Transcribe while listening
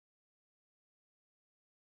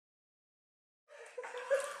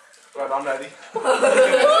Right, I'm ready.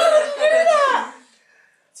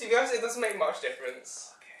 To be honest, it doesn't make much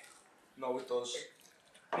difference. Okay. No, it does.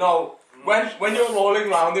 No, when you're rolling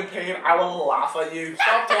around in pain, I will laugh at you.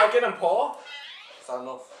 Stop talking and pour. Is that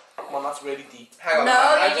enough? Come on, that's really deep. Hang on. No,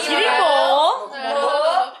 I you just need need more.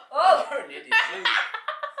 Oh! You're an idiot, please.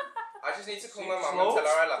 I just need to call my mum and tell her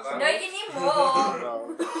I love her. No, you need more.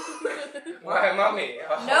 No. Why, mummy?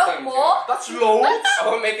 Oh, No, thank more. you. That's loads! I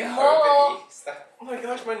won't make it More. home for Easter. Oh my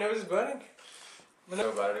gosh, my nose is burning. My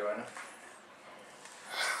nose is burning right now.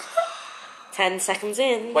 10 seconds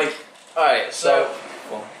in. Wait. Alright, so,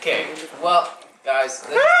 okay. Well, guys,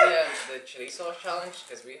 this is the chili sauce challenge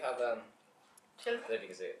because we have Chili. I don't know if you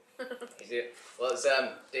can see it. You see it? Well, it's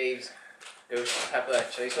Dave's ghost pepper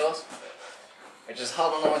chili sauce, which is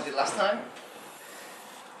harder than what we did last time.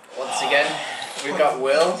 Once again, we've got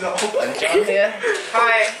Will and John here.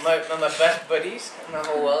 Hi. My best buddies in the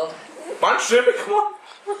whole world. Man, Jimmy, come on!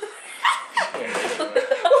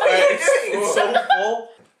 It's so full.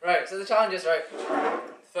 Right, so the challenge is, right,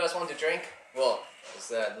 first one to drink, well, it's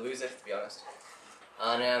the loser, to be honest.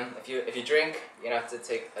 And if you drink, you're going to have to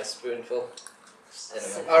take a spoonful of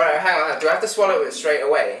cinnamon. Alright, hang on, do I have to swallow it straight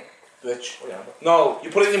away? Bitch. No, you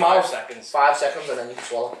put it in your mouth. 5 seconds. 5 seconds and then you can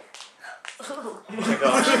swallow. Oh my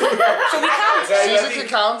gosh. Shall we count? Susan can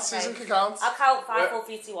count, Susan can count. I'll count 5, 4,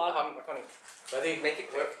 3, 2, 1. I can't Ready? Make it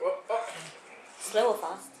quick. Slow or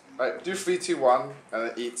fast? Right, do 3, 2, 1 and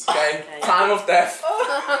then eat. Okay. Time of death.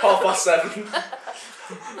 7:30.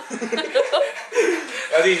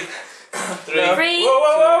 Ready? 3. 3.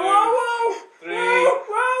 Whoa. 3,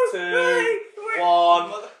 2,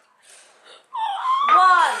 1. 1,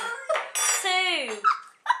 2,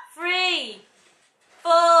 3,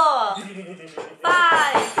 4,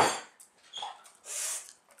 5.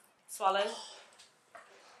 Swallow.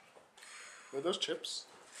 Were those chips?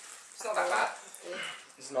 It's not that bad.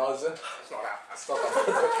 It's not, is it? It's not that bad. It's not that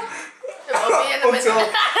It will be in a Until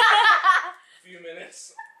minute. a few minutes.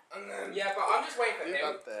 And then... Yeah, but I'm just waiting for Do him.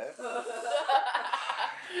 that there.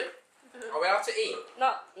 Are we allowed to eat?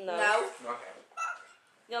 No. Okay.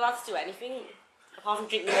 You're allowed to do anything. Apart from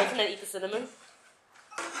drink the milk and then eat the cinnamon.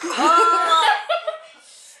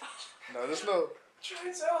 No, there's no...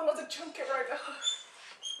 Trying so hard not to chunk it right now.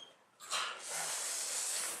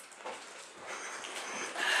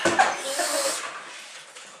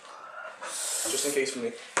 Just in case for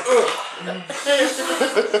me. First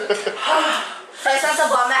one's a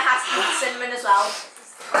bomb that has to eat cinnamon as well.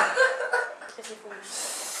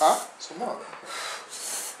 Huh? Come on.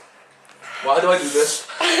 Why do I do this?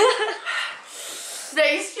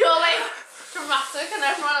 Raise your like dramatic and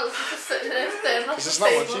everyone else is just sitting there staring at Is the this not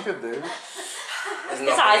table. what you could do? His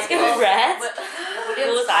eyes go red.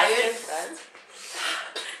 William's His eyes tired. go red.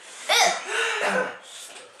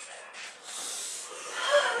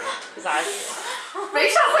 His eyes.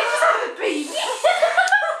 Rachel, we just have a baby.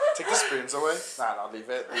 Take the spoons away. Nah, no, leave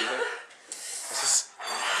it. This is...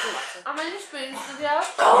 How many spoons did you have?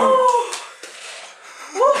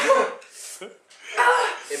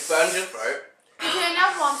 It burns your throat. You can only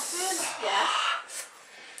have one spoon. Yeah.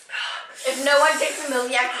 If no one takes the milk,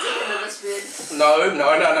 you have to take another spoon. No.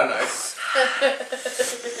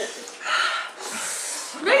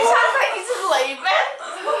 Rachel sounds like he's in labour.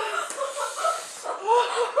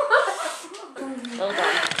 Well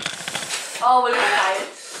done. Oh, William's tired.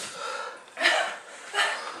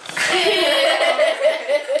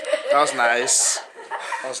 That was nice.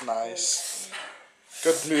 That was nice.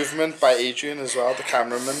 Good movement by Adrian as well, the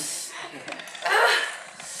cameraman.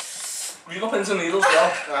 We got pins and needles as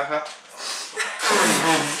well. Uh-huh.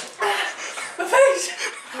 My face!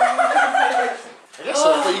 I guess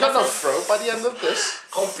so, but you got no throat by the end of this.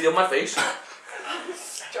 Can't feel my face.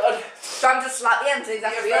 John, Trying to slap the end so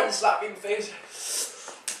that's real. slap me in the face.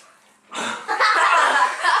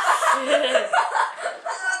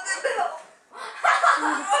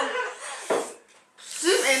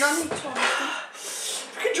 Zoom in on each one. I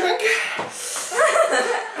can drink.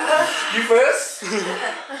 You first.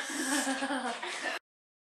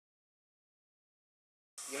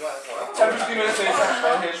 You might as well. 10 15 minutes later,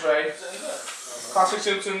 here's Ray. Classic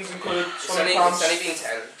symptoms include swimming pants, It's only been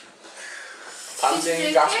 10.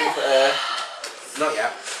 panting, gasping for air. Not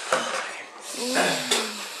yet.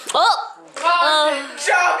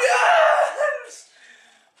 Champions!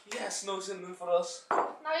 Yes, no cinnamon for us. Now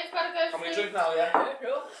you've got to go Can we through. drink now, yeah?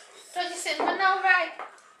 Don't you cinnamon now, right?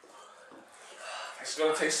 It's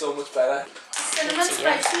gonna taste so much better. Cinnamon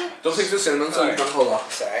spicy. Don't take the cinnamon, so you can hold on.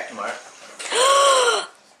 Sorry, tomorrow.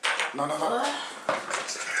 No.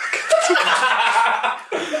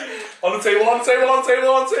 On the table, up.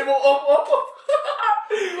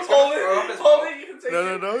 Hold it, you can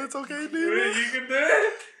No, it's okay, dude. You can do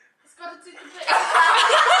it. It's got to do the bit.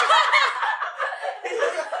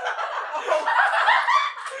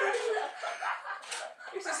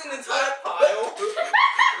 It's just an entire pile.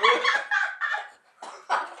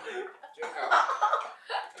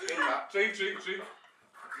 Drink. You're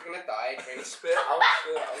gonna die. Drink. Spit out.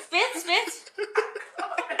 Spit.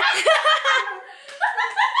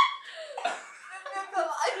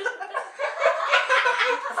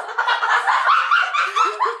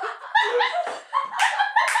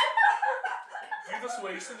 You just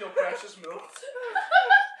wasted your precious milk.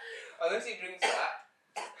 Unless he drinks that.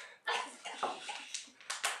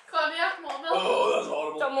 Cognac, more milk. Oh, that's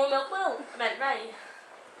horrible. Got more milk, Will? I meant right.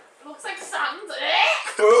 Looks like sand.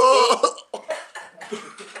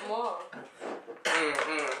 More.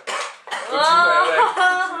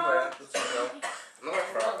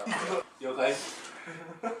 You okay?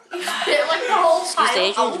 Bit like the whole pile. Stay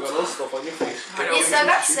You've got a little stuff on your face. You still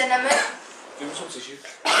got cinnamon. Give me some tissue.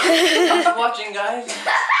 Thanks for watching, guys.